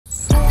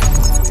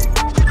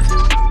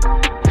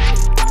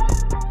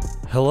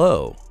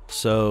Hello.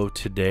 So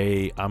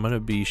today I'm going to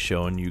be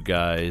showing you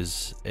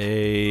guys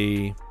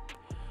a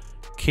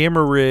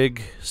camera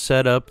rig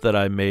setup that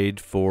I made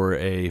for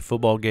a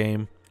football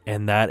game,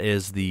 and that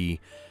is the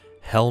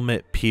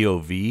helmet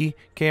POV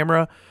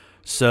camera.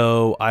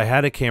 So I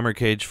had a camera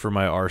cage for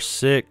my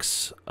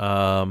R6,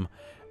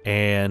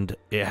 and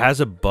it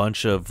has a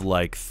bunch of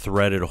like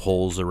threaded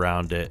holes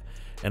around it,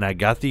 and I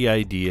got the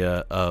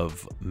idea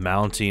of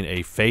mounting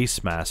a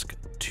face mask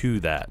to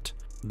that.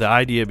 The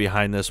idea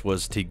behind this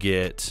was to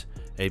get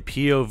a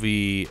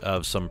POV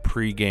of some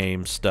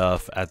pre-game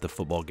stuff at the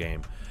football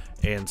game.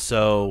 And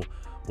so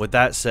with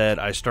that said,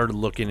 I started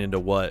looking into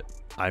what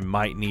I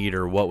might need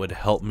or what would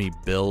help me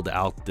build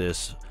out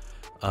this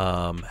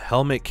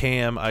helmet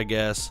cam, I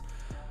guess.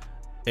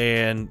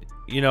 And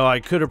you know,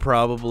 I could have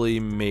probably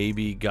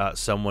maybe got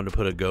someone to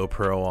put a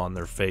GoPro on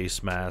their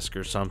face mask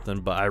or something,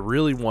 but I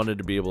really wanted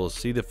to be able to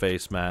see the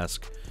face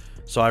mask,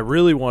 so I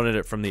really wanted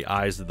it from the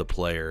eyes of the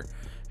player.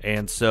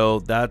 And so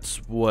that's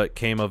what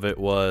came of it.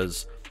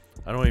 Was,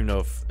 I don't even know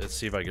if, let's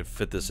see if I could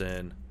fit this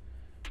in.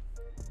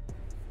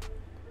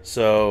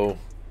 So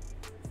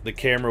the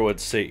camera would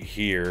sit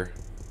here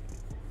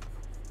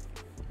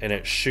and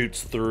it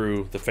shoots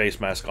through the face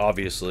mask,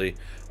 obviously.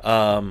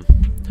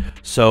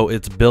 So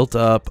it's built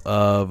up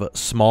of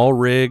small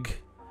rig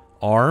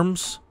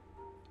arms.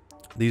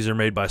 These are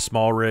made by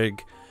Small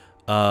Rig.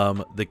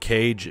 The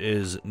cage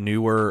is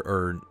Neewer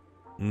or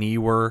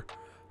Neewer.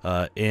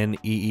 Neewer.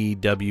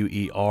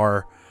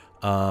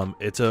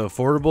 It's an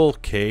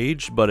affordable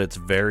cage, but it's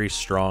very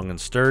strong and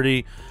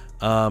sturdy.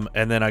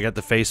 And then I got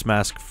the face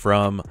mask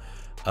from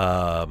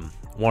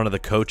one of the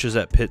coaches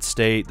at Pitt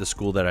State, the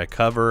school that I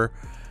cover.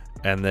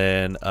 And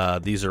then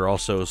these are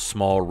also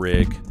Small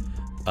Rig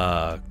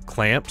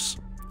clamps.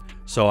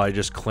 So I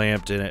just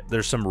clamped in it.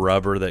 There's some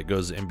rubber that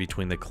goes in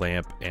between the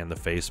clamp and the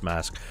face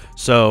mask.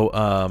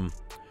 So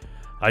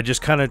I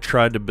just kind of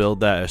tried to build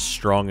that as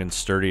strong and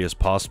sturdy as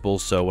possible,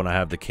 so when I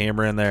have the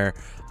camera in there,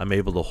 I'm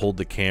able to hold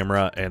the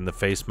camera and the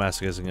face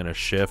mask isn't going to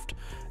shift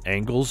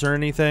angles or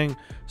anything.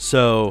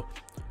 So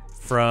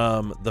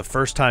from the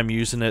first time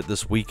using it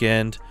this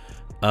weekend,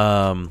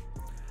 I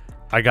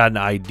got an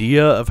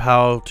idea of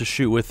how to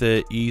shoot with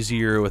it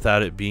easier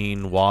without it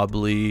being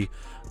wobbly.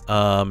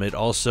 It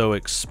also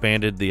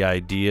expanded the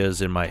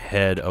ideas in my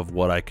head of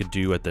what I could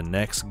do at the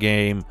next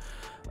game.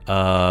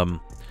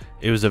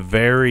 It was a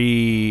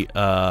very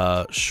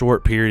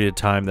short period of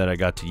time that I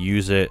got to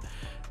use it,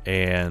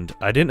 and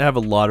I didn't have a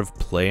lot of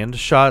planned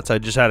shots. I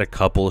just had a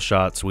couple of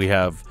shots. We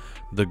have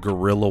the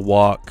gorilla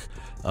walk.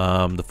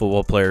 The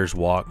football players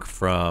walk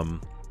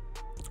from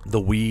the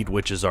weed,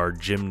 which is our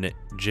gym,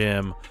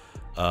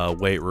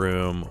 weight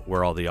room,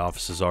 where all the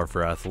offices are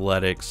for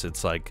athletics.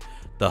 It's like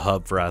the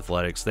hub for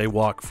athletics. They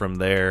walk from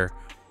there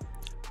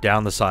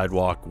down the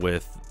sidewalk.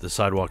 The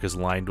sidewalk is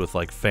lined with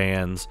like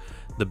fans.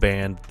 The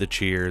band, the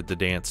cheer, the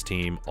dance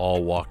team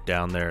all walk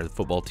down there. The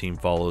football team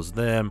follows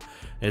them.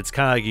 It's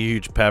kind of like a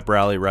huge pep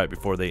rally right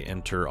before they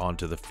enter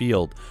onto the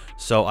field.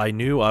 So I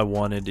knew I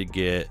wanted to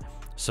get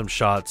some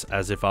shots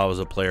as if I was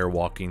a player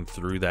walking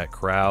through that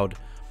crowd,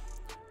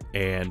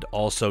 and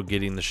also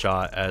getting the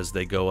shot as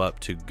they go up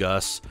to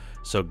Gus.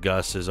 So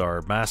Gus is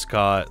our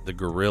mascot, the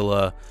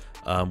gorilla.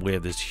 We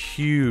have this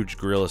huge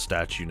gorilla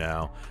statue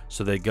now.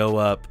 So they go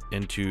up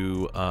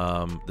into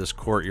this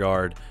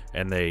courtyard,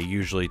 and they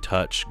usually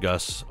touch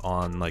Gus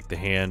on like the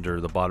hand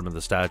or the bottom of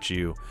the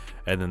statue,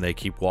 and then they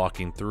keep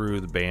walking through,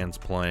 the band's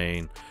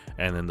playing,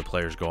 and then the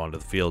players go onto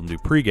the field and do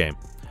pregame.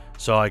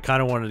 So I kind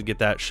of wanted to get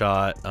that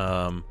shot.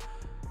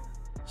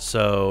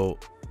 So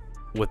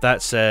with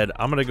that said,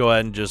 I'm going to go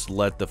ahead and just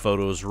let the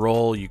photos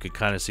roll. You could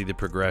kind of see the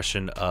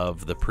progression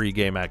of the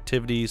pregame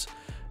activities.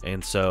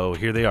 And so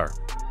here they are.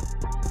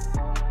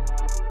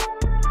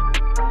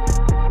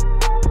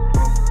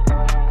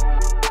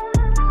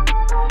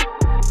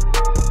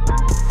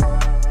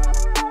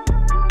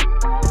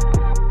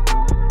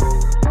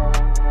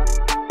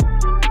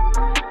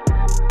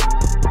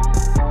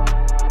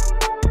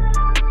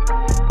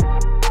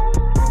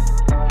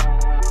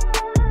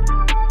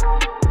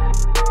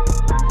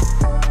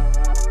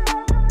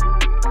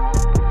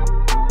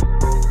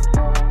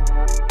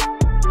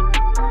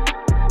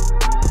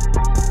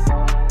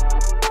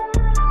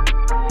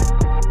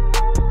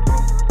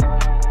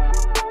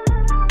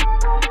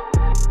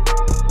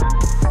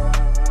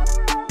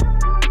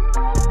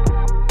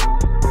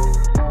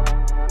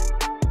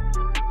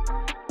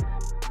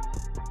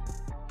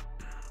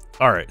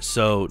 Alright,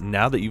 so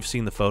now that you've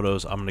seen the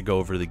photos, I'm going to go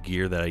over the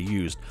gear that I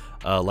used.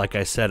 Like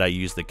I said, I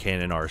used the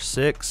Canon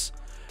R6,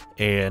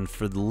 and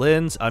for the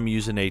lens, I'm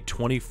using a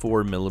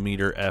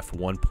 24mm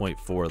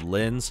f1.4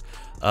 lens.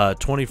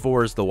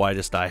 24 is the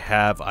widest I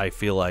have. I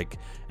feel like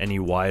any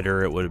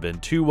wider, it would have been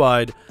too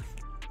wide,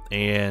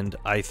 and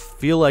I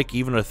feel like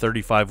even a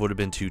 35 would have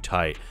been too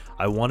tight.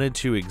 I wanted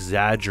to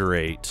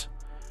exaggerate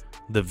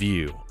the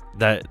view,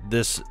 that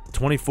this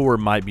 24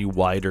 might be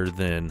wider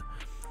than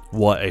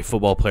what a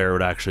football player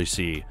would actually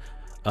see.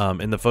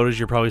 In the photos,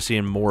 you're probably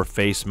seeing more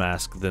face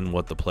mask than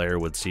what the player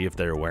would see if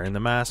they were wearing the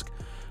mask,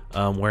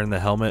 wearing the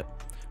helmet.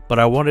 but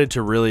I wanted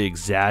to really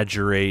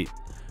exaggerate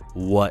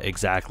what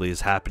exactly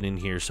is happening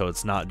here, so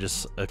it's not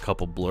just a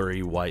couple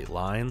blurry white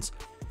lines.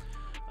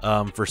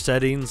 For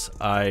settings,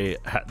 I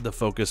had the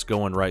focus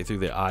going right through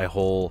the eye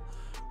hole,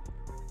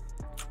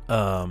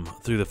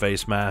 through the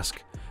face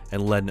mask,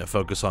 and letting it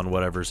focus on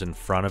whatever's in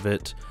front of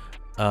it.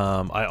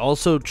 I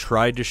also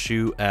tried to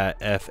shoot at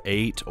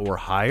f8 or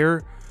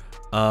higher.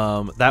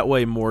 That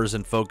way more is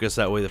in focus.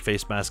 That way the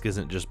face mask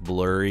isn't just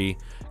blurry,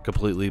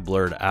 completely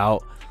blurred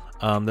out.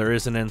 There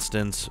is an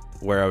instance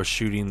where I was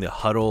shooting the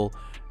huddle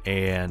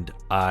and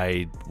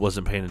I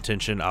wasn't paying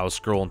attention. I was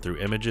scrolling through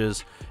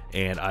images,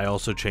 and I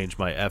also changed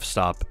my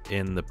f-stop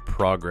in the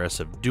process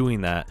of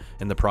doing that.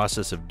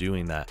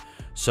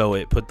 So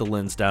it put the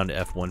lens down to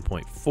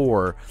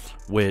f1.4,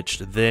 which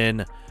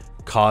then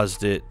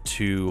caused it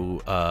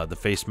to the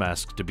face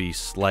mask to be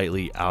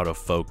slightly out of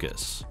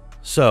focus.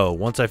 So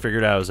once I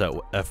figured out I was at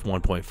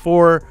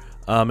f1.4,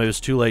 it was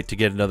too late to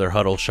get another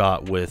huddle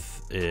shot with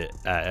it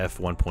at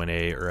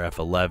f1.8 or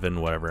f11,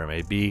 whatever it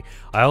may be.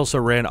 I also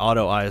ran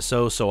auto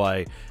ISO, so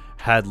I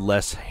had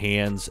less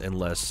hands and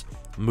less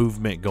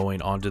movement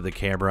going onto the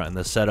camera and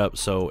the setup,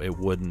 so it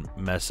wouldn't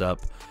mess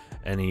up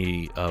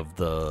any of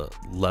the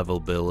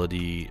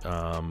levelability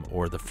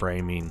or the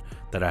framing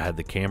that I had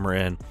the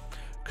camera in.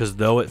 Because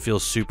though it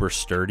feels super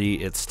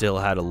sturdy, it still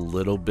had a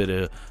little bit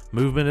of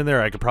movement in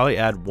there. I could probably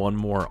add one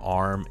more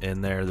arm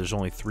in there. There's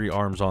only 3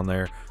 arms on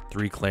there,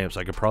 3 clamps.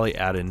 I could probably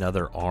add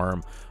another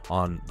arm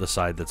on the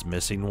side that's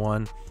missing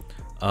one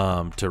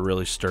to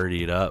really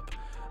sturdy it up.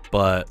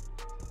 But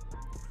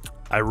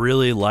I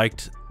really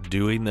liked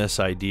doing this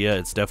idea.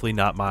 It's definitely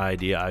not my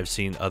idea. I've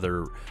seen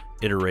other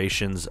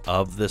iterations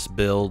of this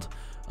build.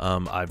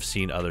 I've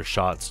seen other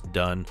shots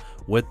done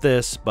with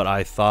this, but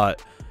I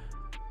thought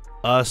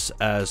us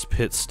as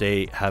Pitt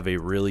State have a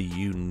really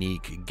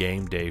unique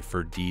game day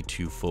for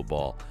D2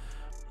 football.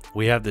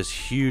 We have this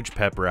huge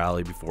pep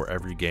rally before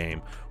every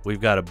game. We've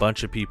got a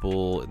bunch of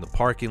people in the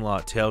parking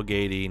lot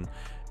tailgating,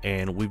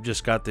 and we've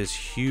just got this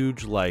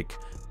huge like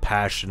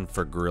passion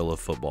for guerrilla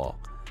football.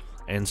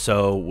 And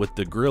so with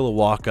the guerrilla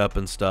walk up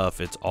and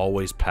stuff, it's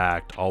always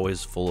packed,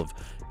 always full of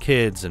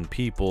kids and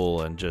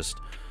people and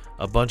just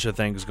a bunch of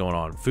things going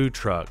on, food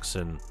trucks.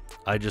 And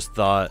I just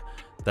thought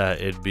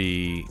that it'd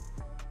be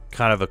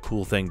kind of a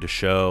cool thing to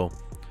show.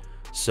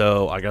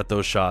 So I got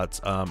those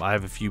shots. I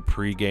have a few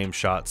pre-game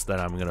shots that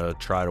I'm gonna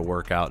try to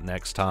work out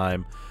next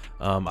time.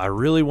 I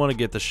really want to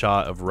get the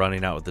shot of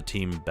running out with the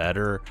team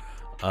better.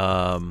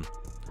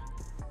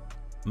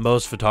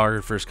 Most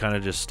photographers kind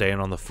of just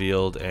stand on the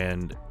field,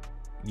 and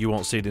you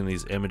won't see it in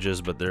these images,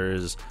 but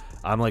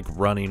I'm like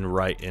running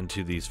right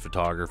into these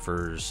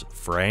photographers'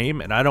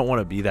 frame, and I don't want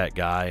to be that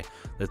guy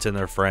that's in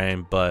their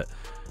frame, but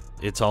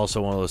it's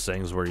also one of those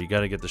things where you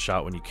got to get the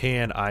shot when you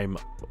can. I'm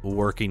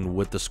working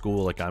with the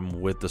school, like I'm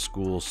with the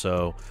school,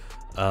 so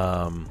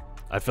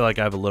I feel like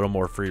I have a little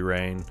more free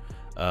reign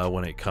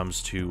when it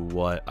comes to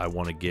what I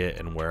want to get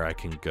and where I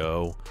can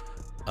go.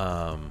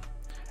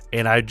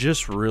 And I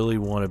just really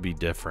want to be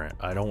different.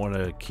 I don't want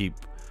to keep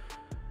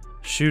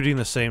shooting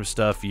the same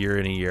stuff year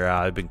in and year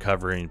out. I've been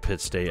covering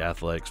Pitt State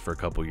athletics for a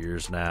couple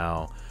years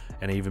now,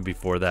 and even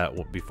before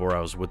that, before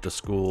I was with the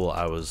school,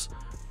 I was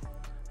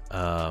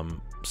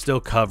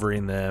still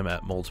covering them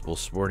at multiple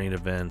sporting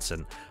events,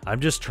 and I'm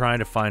just trying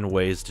to find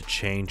ways to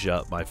change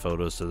up my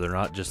photos so they're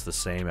not just the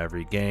same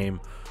every game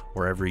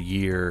or every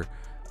year.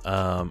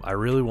 I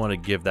really want to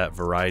give that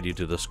variety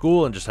to the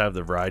school and just have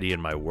the variety in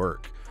my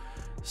work.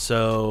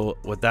 So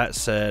with that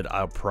said,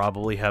 I'll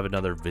probably have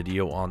another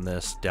video on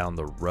this down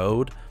the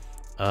road.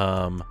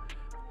 I'm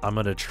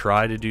going to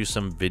try to do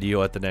some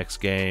video at the next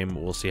game.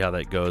 We'll see how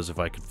that goes if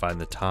I can find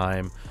the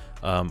time.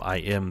 I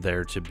am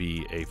there to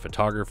be a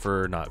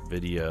photographer, not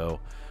video.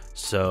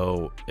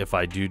 So if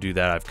I do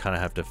that, I've kind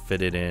of have to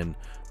fit it in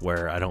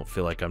where I don't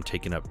feel like I'm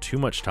taking up too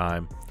much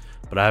time.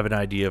 But I have an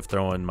idea of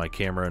throwing my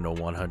camera into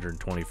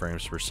 120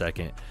 frames per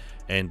second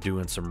and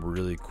doing some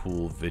really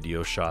cool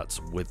video shots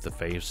with the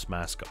face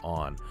mask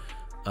on.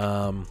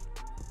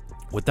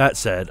 With that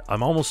said,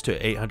 I'm almost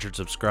to 800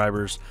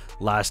 subscribers.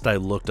 Last I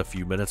looked a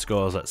few minutes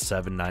ago, I was at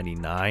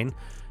 799.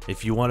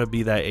 If you want to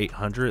be that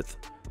 800th,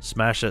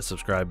 smash that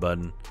subscribe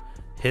button,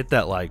 hit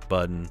that like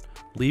button,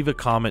 leave a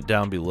comment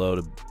down below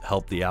to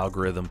help the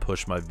algorithm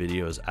push my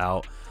videos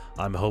out.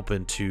 I'm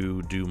hoping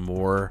to do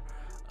more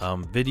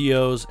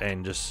videos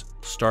and just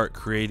start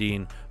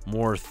creating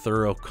more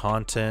thorough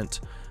content.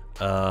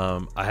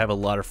 I have a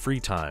lot of free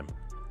time.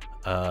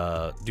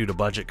 Due to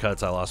budget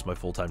cuts, I lost my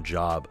full-time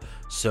job.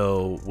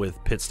 So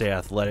with Pitt State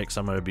Athletics,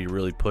 I'm going to be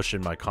really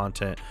pushing my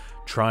content,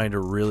 trying to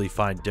really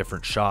find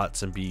different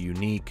shots and be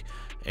unique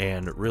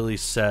and really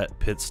set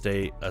Pitt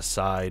State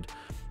aside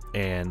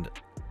and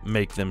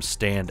make them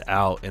stand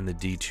out in the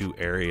D2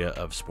 area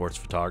of sports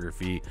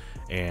photography.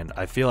 And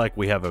I feel like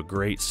we have a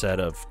great set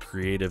of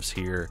creatives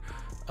here.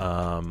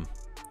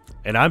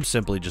 And I'm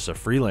simply just a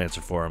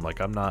freelancer for them.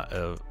 Like, I'm not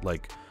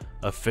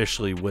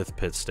officially with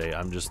Pitt State.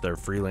 I'm just their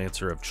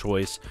freelancer of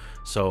choice.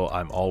 So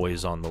I'm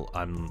always I'm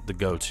the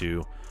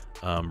go-to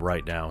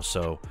right now.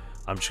 So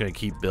I'm just gonna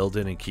keep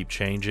building and keep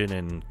changing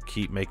and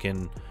keep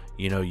making,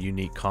 you know,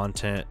 unique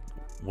content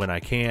when I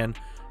can,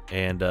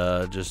 and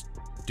just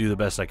do the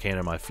best I can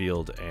in my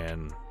field.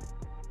 And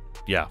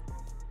yeah,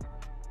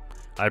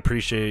 I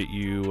appreciate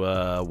you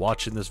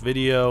watching this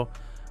video.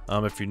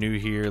 If you're new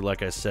here,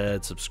 like I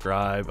said,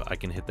 subscribe. I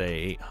can hit the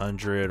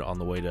 800 on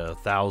the way to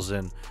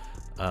 1,000.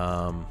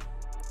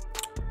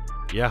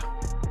 Yeah,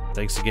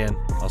 thanks again.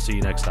 I'll see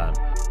you next time.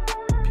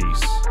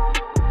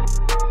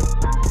 Peace.